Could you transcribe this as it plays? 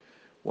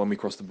when we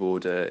crossed the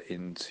border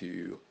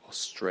into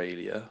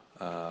Australia,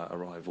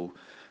 arrival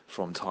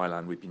from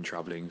Thailand, we'd been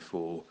traveling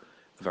for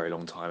a very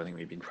long time. I think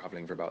we'd been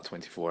traveling for about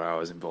 24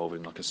 hours,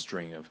 involving like a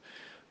string of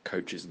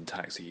coaches and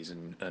taxis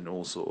and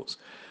all sorts.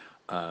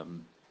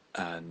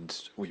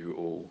 And we were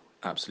all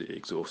absolutely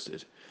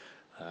exhausted.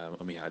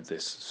 And we had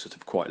this sort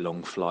of quite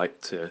long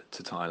flight to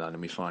Thailand,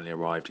 and we finally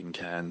arrived in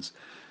Cairns.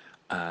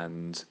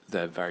 And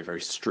they're very,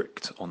 very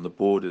strict on the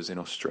borders in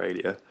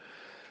Australia.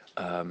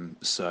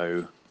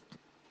 So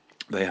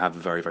they have a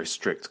very, very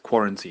strict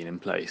quarantine in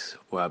place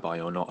whereby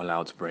you're not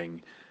allowed to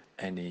bring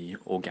any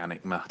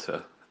organic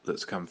matter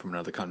that's come from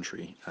another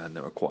country, and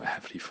there are quite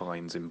hefty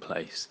fines in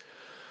place.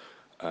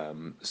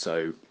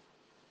 So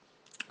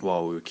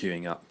while we were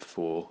queuing up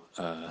for,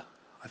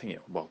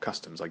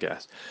 customs, I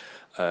guess,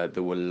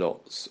 there were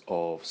lots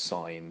of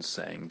signs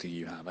saying, "Do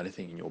you have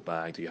anything in your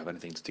bag? Do you have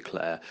anything to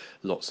declare?"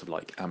 Lots of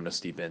like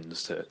amnesty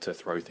bins to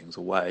throw things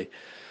away.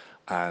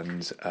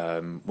 And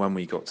when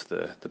we got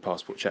to the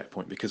passport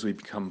checkpoint, because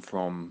we'd come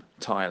from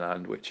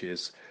Thailand, which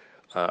is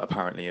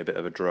apparently a bit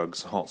of a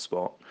drugs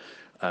hotspot,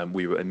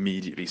 we were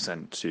immediately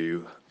sent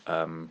to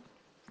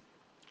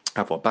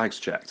have our bags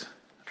checked.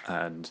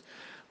 And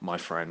my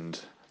friend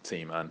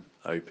T-Man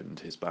opened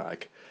his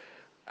bag.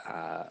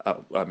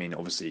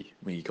 Obviously,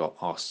 we got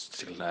asked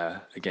to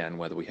declare again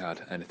whether we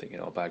had anything in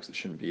our bags that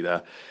shouldn't be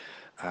there,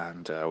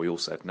 and we all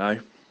said no.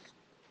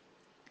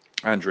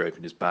 Andrew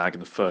opened his bag,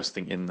 and the first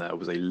thing in there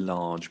was a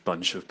large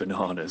bunch of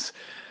bananas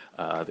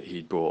that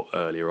he'd brought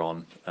earlier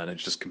on, and had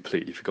just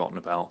completely forgotten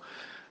about.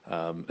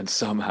 And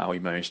somehow he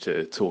managed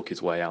to talk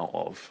his way out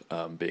of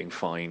being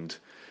fined,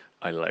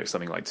 I don't know,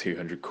 something like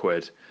 200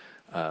 quid,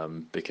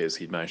 because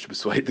he'd managed to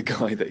persuade the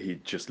guy that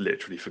he'd just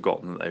literally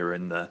forgotten that they were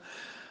in there.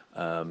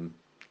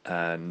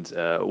 And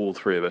all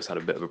three of us had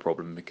a bit of a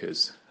problem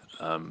because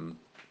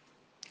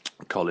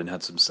Colin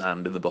had some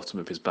sand in the bottom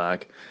of his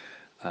bag,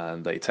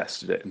 and they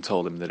tested it and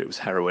told him that it was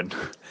heroin.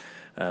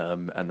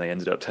 And they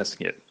ended up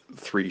testing it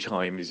 3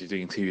 times,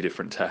 doing 2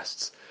 different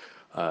tests,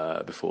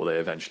 before they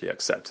eventually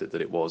accepted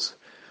that it was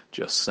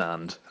just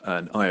sand.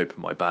 And I opened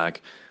my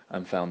bag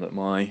and found that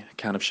my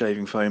can of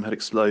shaving foam had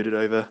exploded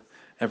over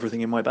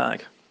everything in my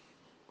bag.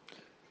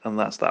 And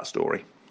that's that story.